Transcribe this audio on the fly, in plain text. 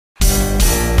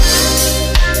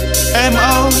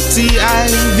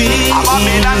M-O-T-I-V-E.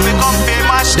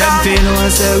 Them fi know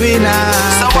say we nah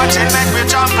fail. Them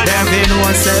fi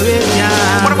know say we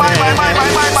can't fail.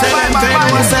 Say them fi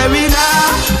know say we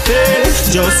nah fail.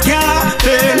 Just can't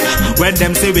fail. When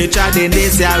them say we chatting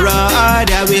this ya road,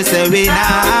 yeah we say we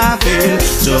nah fail.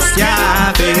 Just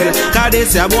can't fail. Cause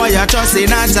this ya boy ya trust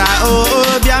in a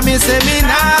oh, yeah me say me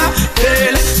nah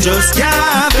fail. Just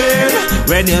can't fail.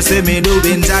 When you see me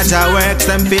doing Jaja works,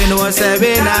 them fi know say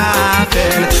we nah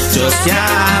fail. Just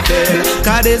can't fail.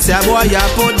 Cause this ya boy ya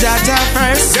put Jaja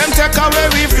first. Them take away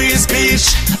we free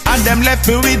speech, and them left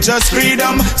me with just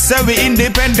freedom. Say we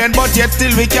independent, but yet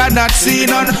still we cannot see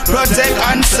none. Protect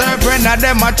and serve when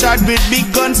them a chat with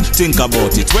big guns. Think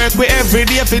about it, work we every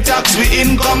day fi tax we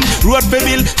income. Road fi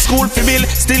bill, school fi bill,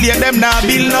 still yet them nah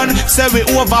bill none. Say we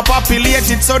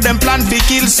overpopulated, so them plan fi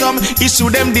kill some. Issue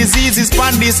them diseases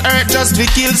pan this earth just fi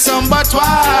kill some. But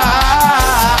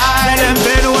why? Them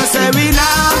fi know say we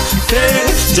nah fail.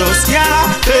 Just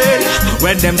can't fail.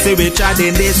 When them say we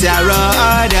chatting this ya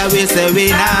road, yeah we say we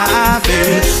nah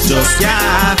fail. Just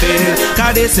can't fail.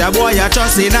 Cause this ya boy ya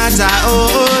trust in a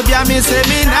oh, yeah me say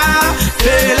me nah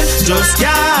fail. Just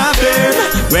can't fail.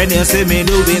 When you see me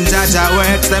doing Jaja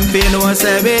works, them fi know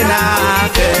say we nah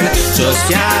fail.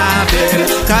 Just can't fail.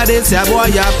 Cause this ya boy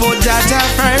ya put Jaja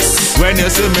first. When you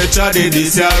see me chatting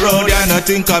this ya road, you not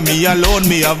think of me alone.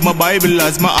 Me have my Bible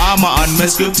as my armor and my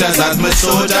scriptures as my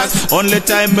soldiers. Only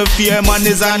time me fear man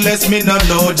is unless me no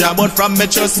know Jah. But from me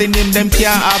trust in him, them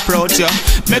can't approach you.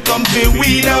 Me come fi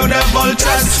weed out the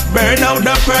vultures, burn out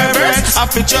the perverts. I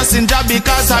fi trust in Jah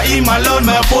because of him alone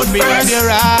me put first. Open your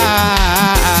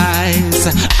eyes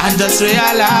and just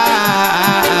realize.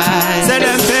 Say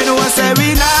them fi know say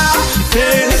we nah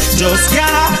fail. Just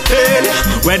can't fail.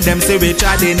 When them say we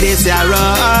chatting this ya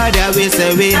road, yeah we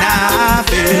say we nah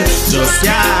fail. Just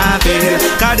can't fail.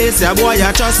 Cause this ya boy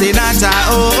ya trust in a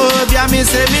oh, yeah me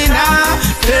say me nah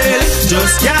fail.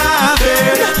 Just can't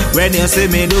fail. When you see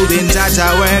me doing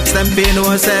Jaja works, them fi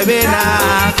know say we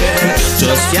nah fail.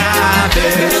 Just can't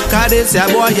fail. Cause this ya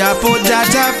boy ya put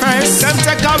Jaja first. Them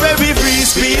take away we free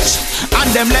speech, and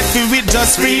them left me with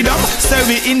just freedom. Say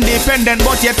we independent,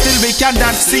 but yet still we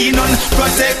cannot see none.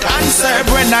 Protect and serve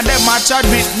when them a chat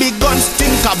with big guns.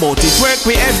 Think about it, work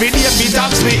we every day fi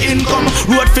tax we income.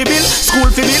 Road fi bill, school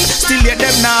fi bill, still yet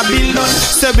them nah bill none.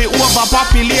 Say we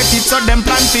overpopulated, so them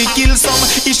plan fi kill some.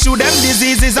 Issue them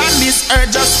diseases and this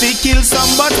earth just fi kill some.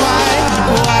 But why?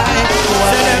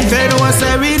 Say them fi know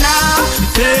say we nah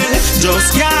fail.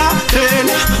 Just can't fail.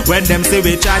 When them say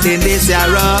we chatting this ya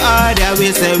road, yeah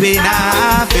we say we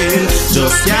nah fail.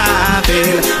 Just can't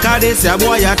fail. Cause this ya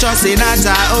boy ya trust in a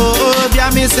oh,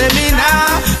 yeah me say me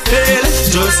nah fail.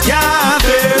 Just can't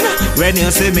fail. When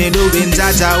you see me doing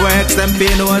Jaja works, them fi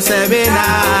know say we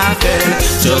nah fail.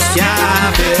 Just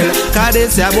can't fail. Cause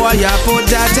this ya boy ya put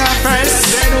Jaja first.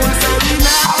 They know say we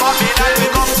nah